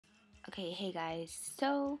Okay, hey guys,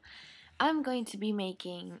 so I'm going to be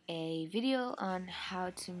making a video on how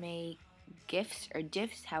to make GIFs or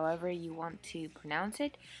GIFs, however you want to pronounce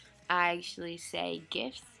it. I actually say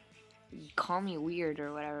GIFs, call me weird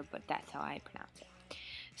or whatever, but that's how I pronounce it.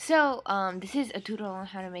 So, this is a tutorial on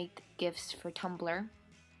how to make GIFs for Tumblr,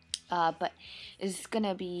 but it's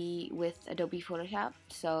gonna be with Adobe Photoshop.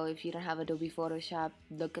 So if you don't have Adobe Photoshop,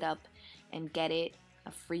 look it up and get it,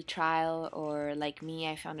 a free trial, or like me,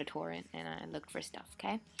 I found a torrent and I looked for stuff.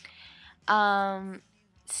 Okay. Um,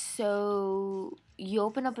 so you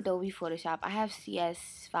open up Adobe Photoshop. I have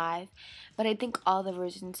CS5, but I think all the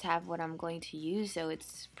versions have what I'm going to use, so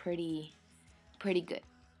it's pretty good.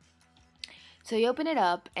 So you open it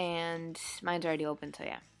up, and mine's already open. So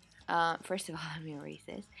yeah. First of all, let me erase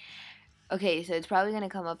this. Okay, so it's probably gonna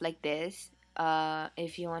come up like this.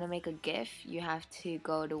 If you want to make a GIF, you have to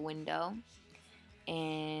go to Window,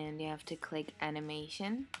 and you have to click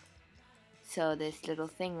Animation. So this little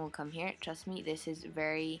thing will come here. Trust me, this is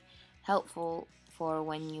very helpful for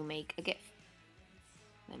when you make a GIF.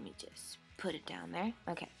 Let me just put it down there.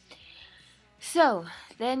 Okay. So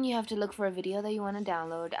then you have to look for a video that you want to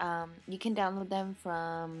download. You can download them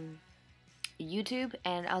from YouTube,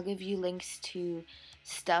 and I'll give you links to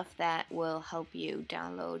stuff that will help you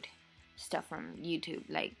download stuff from YouTube,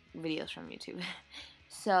 like videos from YouTube.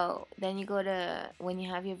 So then you go to, when you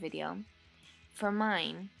have your video, for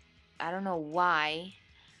mine, I don't know why,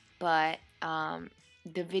 but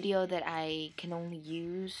the video that I can only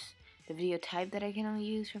use, the video type that I can only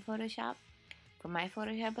use for Photoshop, for my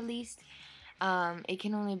Photoshop at least, it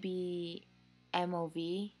can only be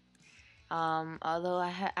MOV.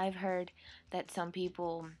 Although I've heard that some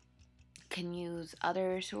people can use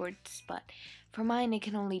other sorts, but for mine it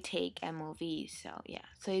can only take MOV. So yeah,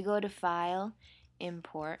 so you go to File,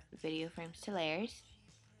 Import Video Frames to Layers,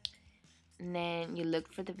 and then you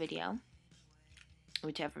look for the video,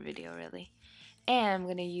 whichever video really. And I'm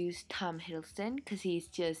gonna use Tom Hiddleston because he's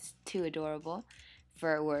just too adorable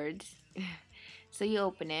for words. So you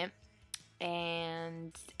open it,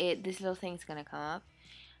 and this little thing's gonna come up.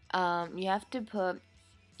 You have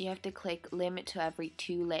to click limit to every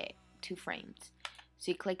two frames.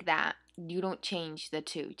 So you click that. You don't change the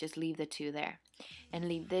two, just leave the two there, and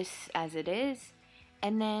leave this as it is.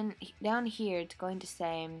 And then down here, it's going to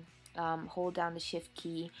say hold down the shift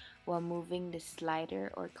key while moving the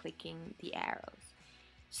slider or clicking the arrows.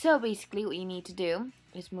 So basically, what you need to do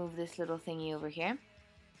is move this little thingy over here,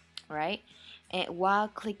 right? And while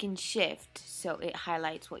clicking shift, so it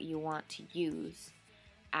highlights what you want to use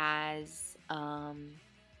as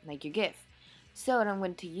like your GIF. So what I'm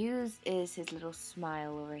going to use is his little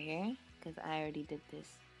smile over here, because I already did this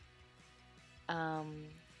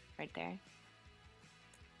right there.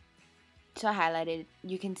 So I highlighted.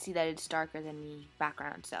 You can see that it's darker than the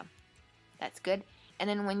background, so that's good. And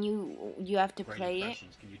then when you have to play it.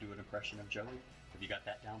 Can you do an impression of Joey? Have you got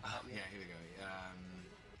that down? Oh, yeah, here we go.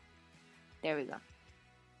 There we go.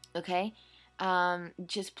 Okay.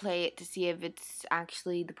 Just play it to see if it's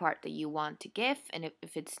actually the part that you want to GIF, and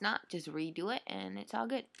if it's not, just redo it and it's all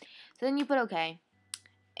good. So then you put OK,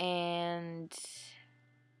 and it's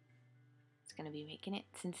gonna be making it.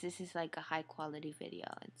 Since this is like a high quality video,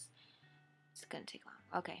 it's gonna take long.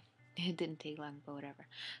 Okay, it didn't take long, but whatever.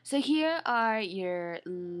 So here are your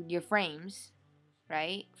frames,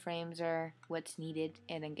 right? Frames are what's needed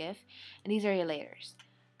in a GIF, and these are your layers.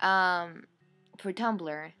 For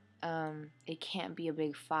Tumblr, it can't be a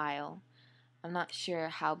big file. I'm not sure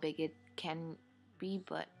how big it can be,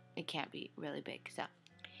 but it can't be really big. So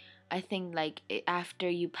I think like after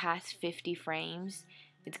you pass 50 frames,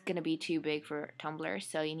 it's gonna be too big for Tumblr,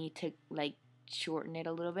 so you need to like shorten it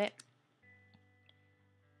a little bit.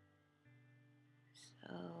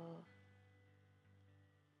 So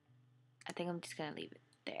I think I'm just gonna leave it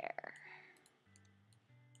there.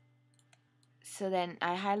 So then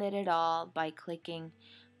I highlight it all by clicking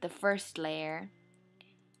the first layer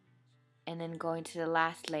and then going to the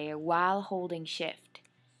last layer while holding shift,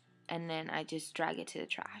 and then I just drag it to the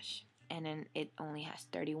trash, and then it only has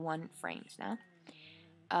 31 frames now.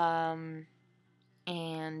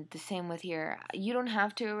 And the same with here. You don't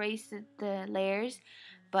have to erase the layers,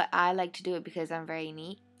 but I like to do it because I'm very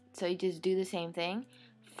neat. So you just do the same thing,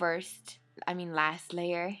 last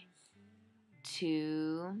layer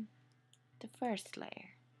to the first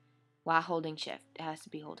layer while holding shift. It has to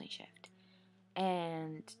be holding shift,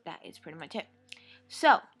 and that is pretty much it.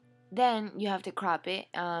 So then you have to crop it.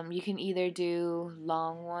 You can either do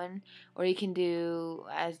long one, or you can do,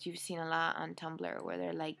 as you've seen a lot on Tumblr, where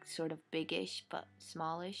they're like sort of biggish but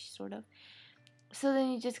smallish sort of. So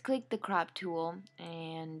then you just click the crop tool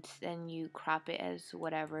and then you crop it as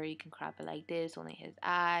whatever. You can crop it like this, only his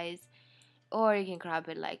eyes, or you can crop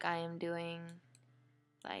it like I am doing,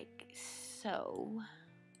 like so.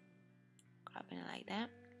 Cropping it like that.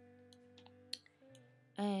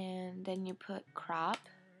 And then you put crop,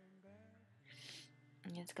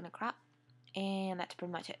 and it's gonna crop, and that's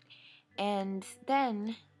pretty much it. And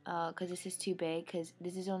then, because this is too big, because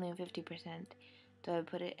this is only 50%, so I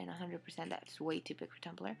put it in 100%. That's way too big for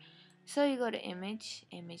Tumblr. So you go to image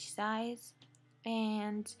size,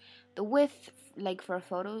 and the width, like for a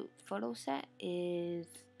photo set, is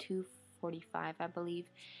 245, I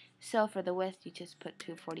believe. So for the width, you just put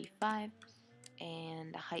 245,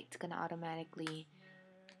 and the height's gonna automatically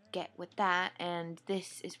get with that. And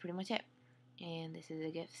this is pretty much it. And this is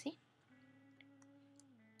a GIF. See?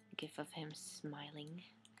 GIF of him smiling.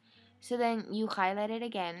 So then you highlight it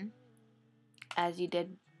again as you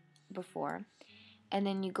did before, and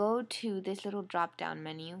then you go to this little drop down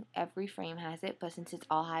menu. Every frame has it, but since it's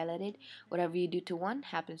all highlighted, whatever you do to one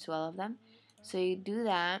happens to all of them. So you do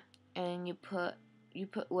that, and you put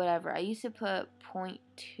whatever. I used to put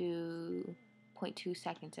 0.2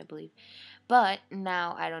 seconds, I believe, but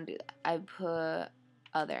now I don't do that. I put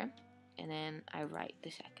other, and then I write the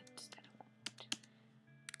seconds that I want.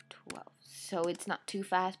 12. So it's not too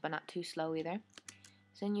fast, but not too slow either.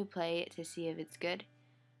 So then you play it to see if it's good,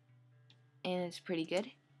 and it's pretty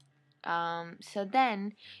good. So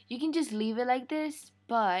then you can just leave it like this,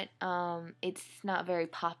 but it's not very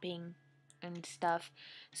popping and stuff.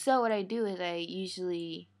 So what I do is I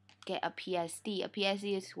usually get a PSD. A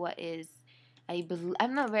PSD is what is,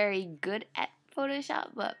 I'm not very good at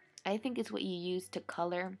Photoshop, but I think it's what you use to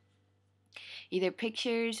color either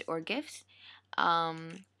pictures or GIFs.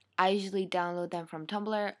 I usually download them from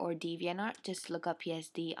Tumblr or DeviantArt. Just look up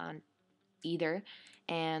PSD on either,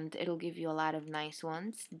 and it'll give you a lot of nice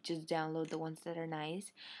ones. Just download the ones that are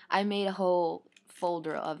nice. I made a whole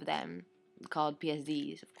folder of them called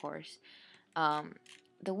PSDs, of course.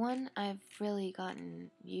 The one I've really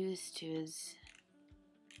gotten used to is,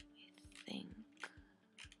 I think,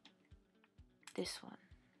 this one.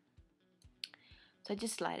 So I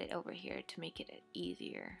just slide it over here to make it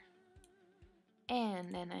easier.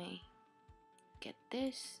 And then I get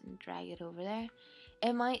this and drag it over there.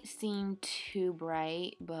 It might seem too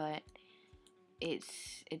bright, but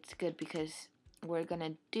it's good, because what we're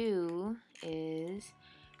gonna do is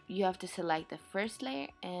you have to select the first layer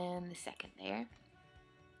and the second layer.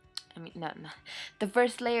 I mean, not the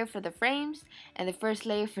first layer for the frames and the first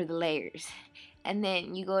layer for the layers. And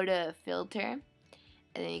then you go to filter, and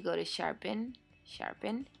then you go to sharpen,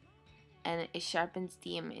 and it sharpens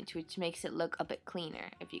the image, which makes it look a bit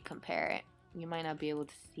cleaner. If you compare it, you might not be able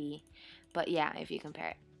to see, but yeah, if you compare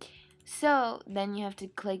it. So then you have to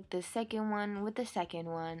click the second one with the second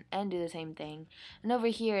one and do the same thing. And over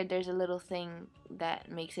here there's a little thing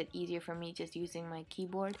that makes it easier for me just using my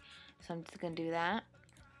keyboard, so I'm just gonna do that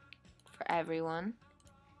for everyone,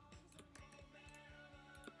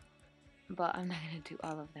 but I'm not gonna do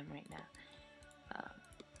all of them right now.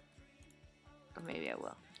 Or maybe I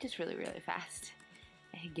will, just really fast,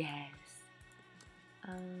 I guess.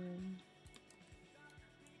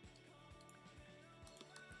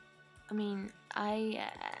 I mean, I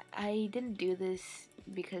didn't do this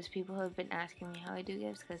because people have been asking me how I do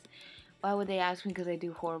GIFs, because why would they ask me, because I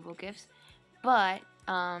do horrible GIFs. But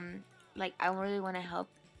like, I really want to help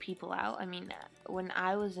people out. I mean, when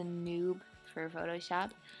I was a noob for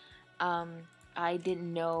Photoshop, I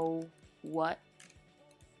didn't know what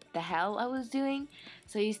the hell I was doing,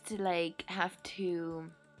 so I used to like have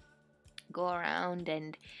to go around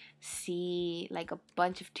and see like a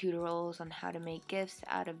bunch of tutorials on how to make GIFs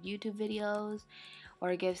out of YouTube videos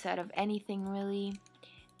or GIFs out of anything really,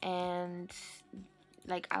 and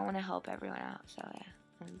like I want to help everyone out, so yeah,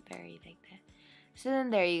 I'm very like that. So then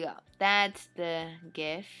there you go, that's the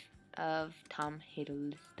GIF of Tom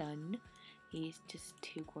Hiddleston. He's just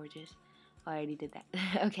too gorgeous. I already did that.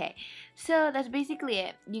 Okay, so that's basically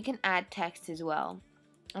it. You can add text as well.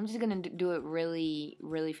 I'm just gonna do it really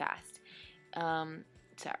fast.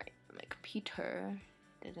 Sorry, my computer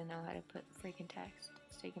doesn't know how to put freaking text.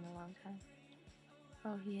 It's taking a long time.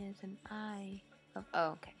 Oh, he has an eye.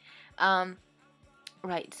 Oh, okay.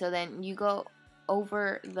 Right, so then you go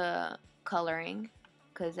over the coloring,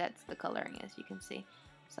 because that's the coloring, as you can see.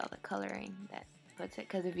 So the coloring that puts it,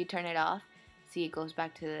 because if you turn it off, see, it goes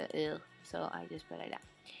back to the so I just put it down.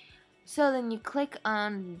 So then you click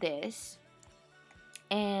on this,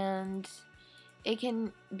 and it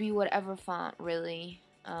can be whatever font really.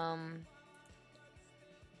 I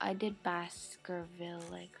did Baskerville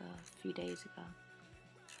like a few days ago.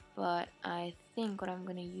 but I think what I'm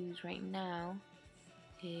gonna use right now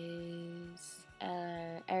is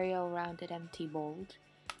Arial rounded empty bold,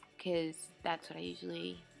 because that's what I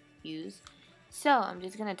usually use. So I'm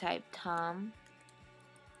just gonna type Tom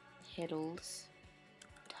Hiddleston,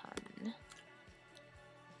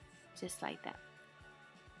 just like that.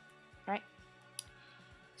 Right?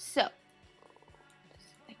 So this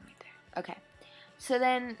thing right there. Okay. So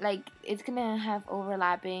then, like, it's gonna have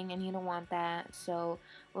overlapping, and you don't want that. So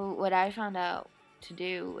what I found out to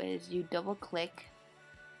do is you double click,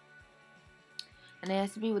 and it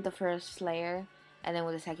has to be with the first layer, and then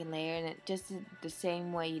with the second layer, and it just the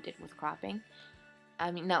same way you did with cropping.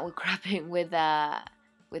 I mean, not with cropping, with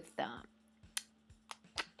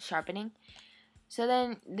sharpening. So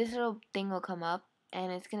then this little thing will come up,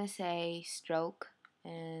 and it's gonna say stroke,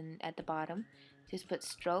 and at the bottom, just put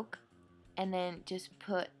stroke, and then just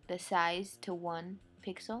put the size to 1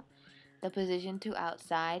 pixel, the position to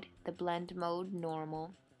outside, the blend mode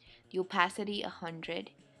normal, the opacity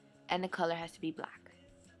 100, and the color has to be black.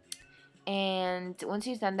 And once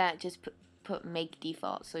you've done that, just put make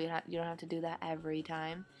default, so you don't have to do that every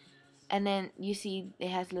time. And then you see it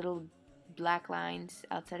has little black lines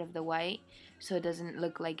outside of the white, so it doesn't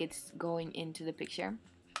look like it's going into the picture.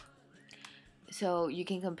 So you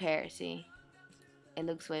can compare, see, it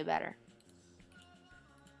looks way better.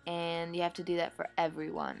 And you have to do that for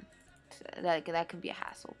everyone. So that can be a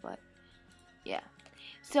hassle, but yeah.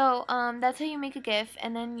 So that's how you make a GIF,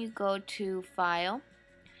 and then you go to File,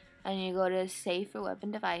 and you go to Save for Web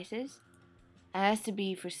and Devices. It has to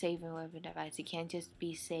be for Save and Web and Device. It can't just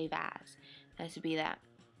be Save As. It has to be that.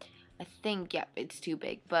 I think, yep, it's too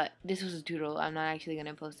big, but this was a tutorial. I'm not actually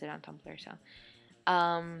gonna post it on Tumblr, so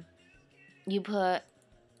you put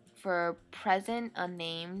for present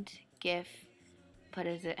unnamed GIF, put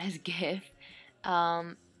it as GIF.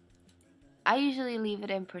 I usually leave it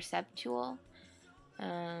in perceptual,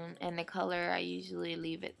 and the color I usually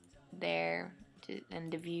leave it there,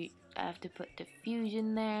 and the view I have to put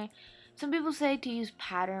diffusion there. Some people say to use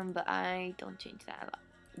pattern, but I don't change that a lot.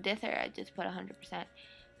 Dither, I just put 100%.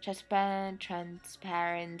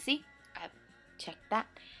 Transparency, I've checked that.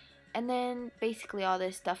 And then basically all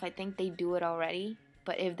this stuff, I think they do it already,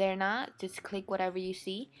 but if they're not, just click whatever you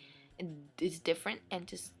see it's different and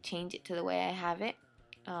just change it to the way I have it.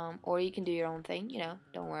 Or you can do your own thing,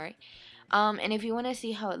 don't worry. And if you want to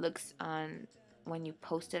see how it looks on when you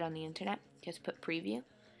post it on the internet, just put preview,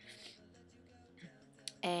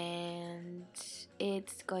 and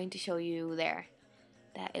it's going to show you there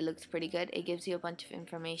that it looks pretty good. It gives you a bunch of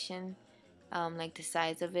information, like the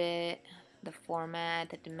size of it, the format,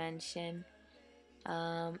 the dimension,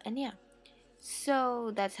 and yeah.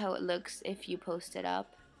 So that's how it looks if you post it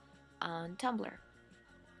up on Tumblr.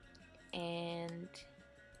 And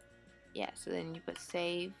yeah, so then you put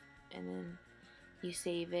save, and then you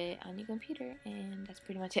save it on your computer, and that's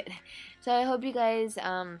pretty much it. So I hope you guys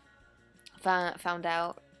found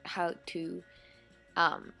out how to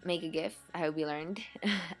make a GIF. I hope you learned.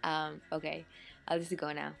 Okay, I'll just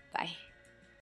go now. Bye.